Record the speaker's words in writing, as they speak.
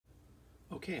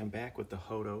Okay, I'm back with the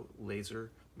HOTO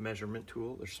Laser Measurement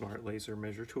Tool, the Smart Laser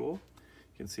Measure Tool.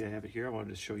 You can see I have it here. I wanted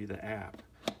to show you the app.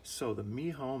 So the Mi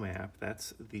Home app,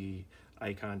 that's the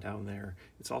icon down there.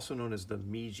 It's also known as the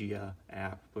Migia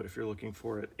app, but if you're looking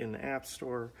for it in the App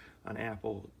Store on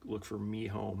Apple, look for Mi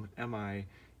Home, M-I-H-O-M-E,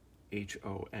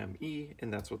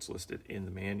 and that's what's listed in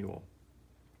the manual.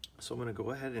 So I'm going to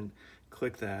go ahead and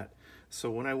click that. So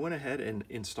when I went ahead and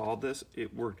installed this,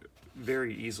 it worked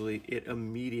very easily. It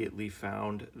immediately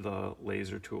found the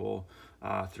laser tool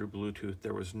through Bluetooth.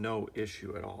 There was no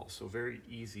issue at all. So very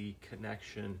easy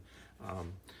connection,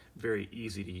 very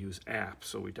easy to use app.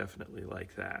 So we definitely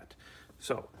like that.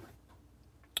 So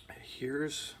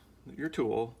here's your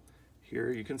tool. Here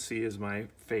you can see is my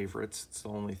favorites. It's the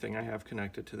only thing I have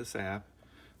connected to this app.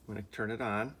 I'm going to turn it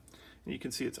on. And you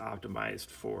can see it's optimized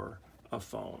for a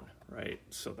phone, right?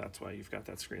 So that's why you've got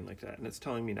that screen like that. And it's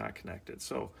telling me not connected.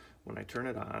 So when I turn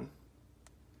it on,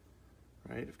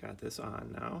 right, I've got this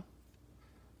on now.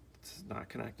 It's not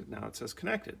connected. Now it says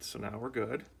connected. So now we're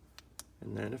good.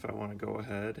 And then if I want to go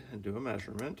ahead and do a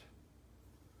measurement,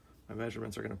 my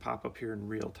measurements are going to pop up here in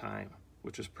real time,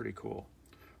 which is pretty cool,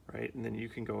 right? And then you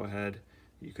can go ahead,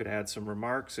 you could add some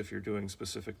remarks if you're doing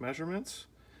specific measurements.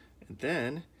 And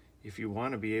then if you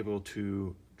want to be able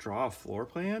to draw a floor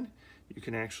plan, you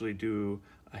can actually do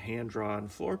a hand-drawn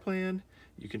floor plan.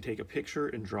 You can take a picture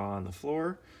and draw on the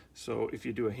floor. So if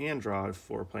you do a hand-drawn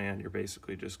floor plan, you're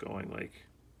basically just going like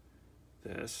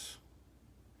this,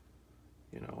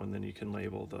 you know, and then you can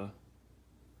label the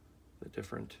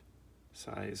different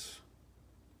size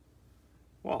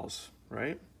walls,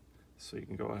 right? So you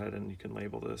can go ahead and you can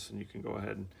label this, and you can go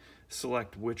ahead and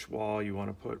select which wall you want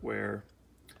to put where.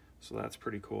 So that's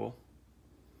pretty cool.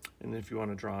 And if you want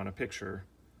to draw on a picture,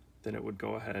 then it would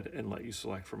go ahead and let you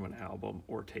select from an album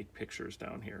or take pictures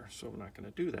down here. So I'm not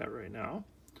going to do that right now.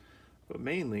 But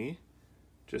mainly,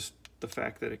 just the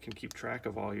fact that it can keep track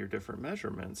of all your different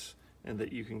measurements and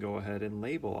that you can go ahead and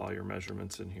label all your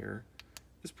measurements in here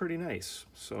is pretty nice.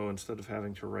 So instead of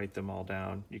having to write them all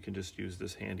down, you can just use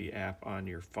this handy app on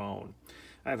your phone.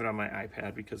 I have it on my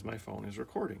iPad because my phone is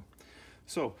recording.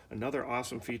 So another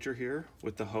awesome feature here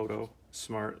with the HOTO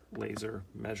Smart Laser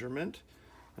Measurement.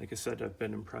 Like I said, I've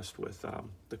been impressed with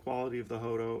the quality of the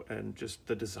HOTO and just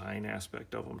the design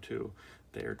aspect of them too.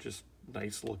 They're just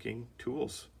nice looking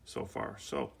tools so far.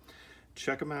 So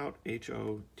check them out,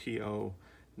 HOTO,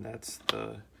 and that's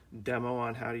the demo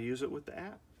on how to use it with the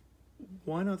app.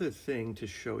 One other thing to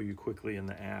show you quickly in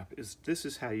the app is this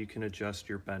is how you can adjust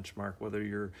your benchmark, whether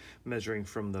you're measuring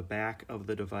from the back of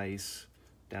the device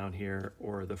down here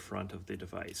or the front of the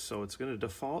device. So it's going to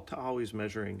default to always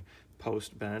measuring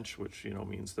post bench, which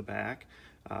means the back.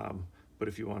 But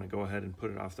if you want to go ahead and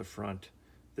put it off the front,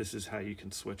 this is how you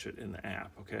can switch it in the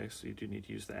app. Okay, so you do need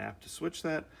to use the app to switch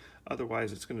that.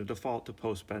 Otherwise, it's going to default to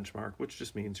post benchmark, which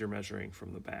just means you're measuring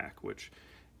from the back, which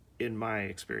in my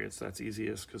experience, that's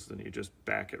easiest because then you just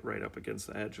back it right up against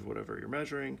the edge of whatever you're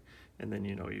measuring, and then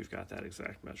you've got that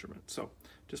exact measurement. So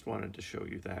just wanted to show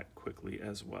you that quickly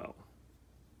as well.